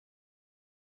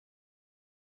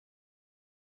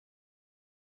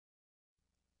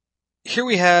Here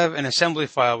we have an assembly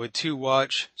file with two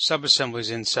watch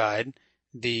subassemblies inside.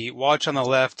 The watch on the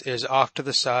left is off to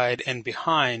the side and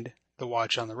behind the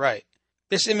watch on the right.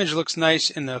 This image looks nice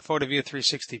in the PhotoView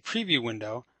 360 preview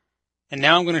window, and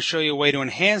now I'm going to show you a way to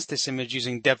enhance this image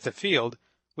using depth of field,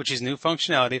 which is new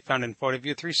functionality found in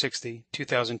PhotoView 360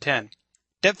 2010.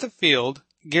 Depth of field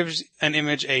gives an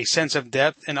image a sense of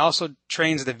depth and also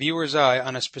trains the viewer's eye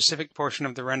on a specific portion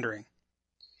of the rendering.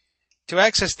 To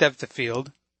access depth of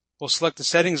field, we'll select the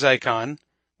settings icon,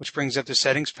 which brings up the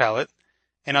settings palette,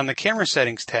 and on the camera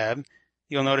settings tab,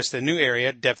 you'll notice the new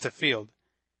area, depth of field.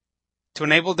 To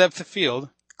enable depth of field,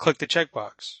 click the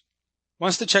checkbox.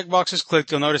 Once the checkbox is clicked,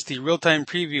 you'll notice the real-time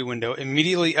preview window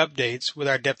immediately updates with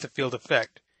our depth of field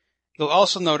effect. You'll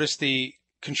also notice the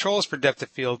controls for depth of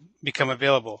field become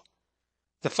available.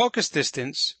 The focus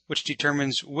distance, which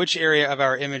determines which area of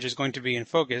our image is going to be in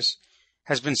focus,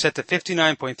 has been set to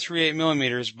 59.38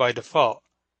 millimeters by default.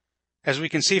 As we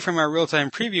can see from our real-time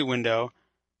preview window,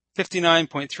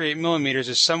 59.38 millimeters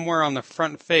is somewhere on the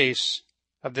front face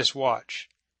of this watch,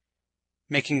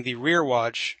 making the rear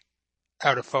watch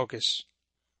out of focus.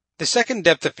 The second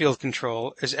depth of field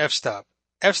control is f-stop.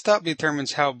 F-stop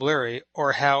determines how blurry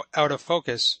or how out of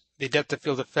focus the depth of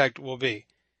field effect will be.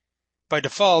 By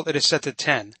default, it is set to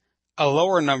 10. A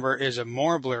lower number is a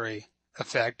more blurry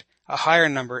effect. A higher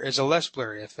number is a less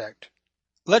blurry effect.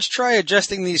 Let's try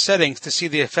adjusting these settings to see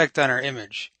the effect on our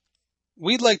image.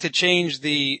 We'd like to change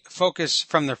the focus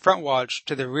from the front watch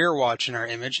to the rear watch in our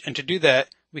image, and to do that,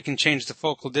 we can change the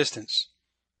focal distance.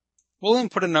 We'll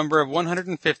input a number of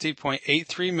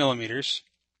 150.83 millimeters,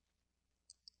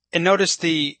 and notice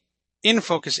the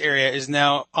in-focus area is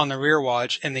now on the rear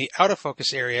watch and the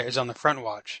out-of-focus area is on the front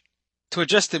watch. To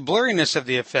adjust the blurriness of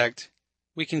the effect,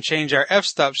 we can change our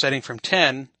f-stop setting from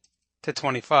 10 to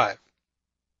 25.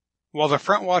 While the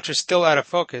front watch is still out of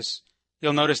focus,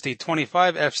 you'll notice the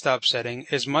 25 f-stop setting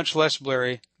is much less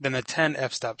blurry than the 10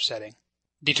 f-stop setting.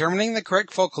 Determining the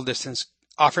correct focal distance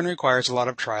often requires a lot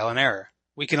of trial and error.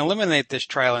 We can eliminate this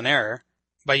trial and error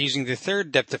by using the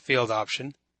third depth of field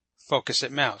option, Focus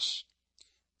at Mouse.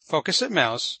 Focus at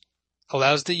Mouse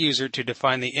allows the user to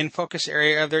define the in-focus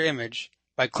area of their image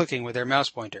by clicking with their mouse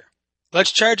pointer.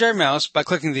 Let's charge our mouse by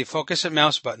clicking the Focus at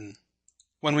Mouse button.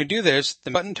 When we do this, the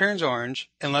button turns orange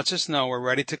and lets us know we're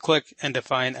ready to click and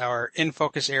define our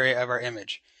in-focus area of our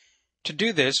image. To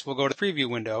do this, we'll go to the preview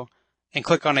window and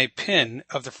click on a pin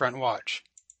of the front watch.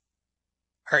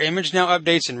 Our image now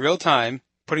updates in real time,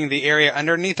 putting the area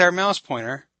underneath our mouse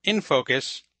pointer in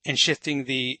focus and shifting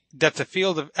the depth of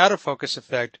field of out of focus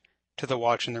effect to the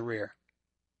watch in the rear.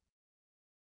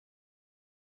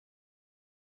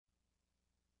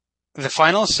 The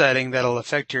final setting that'll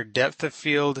affect your depth of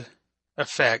field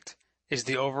effect is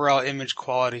the overall image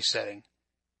quality setting.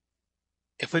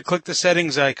 If we click the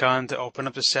settings icon to open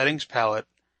up the settings palette,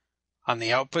 on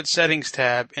the output settings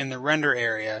tab in the render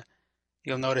area,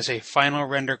 you'll notice a final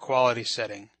render quality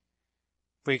setting.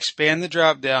 If we expand the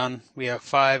drop-down, we have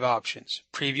 5 options: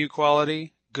 preview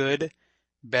quality, good,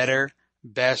 better,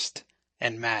 best,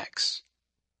 and max.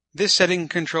 This setting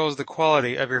controls the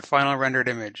quality of your final rendered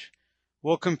image.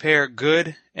 We'll compare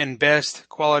good and best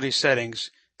quality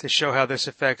settings to show how this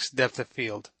affects depth of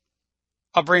field.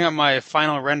 I'll bring up my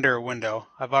final render window.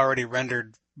 I've already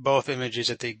rendered both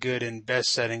images at the good and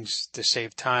best settings to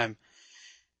save time.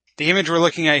 The image we're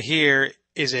looking at here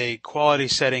is a quality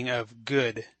setting of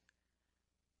good.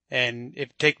 And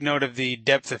if take note of the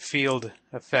depth of field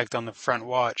effect on the front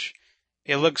watch,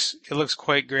 it looks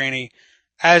quite grainy,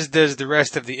 as does the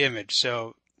rest of the image.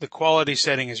 So the quality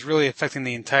setting is really affecting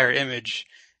the entire image,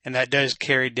 and that does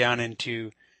carry down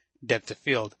into depth of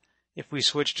field. If we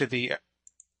switch to the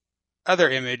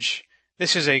other image,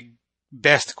 this is a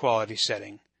best quality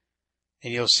setting,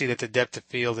 and you'll see that the depth of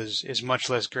field is much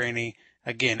less grainy,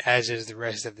 again, as is the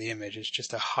rest of the image. It's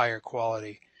just a higher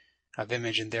quality of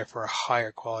image and therefore a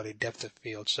higher quality depth of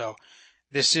field. So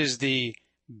this is the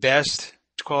best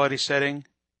quality setting.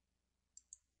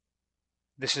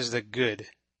 This is the good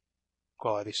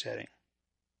quality setting.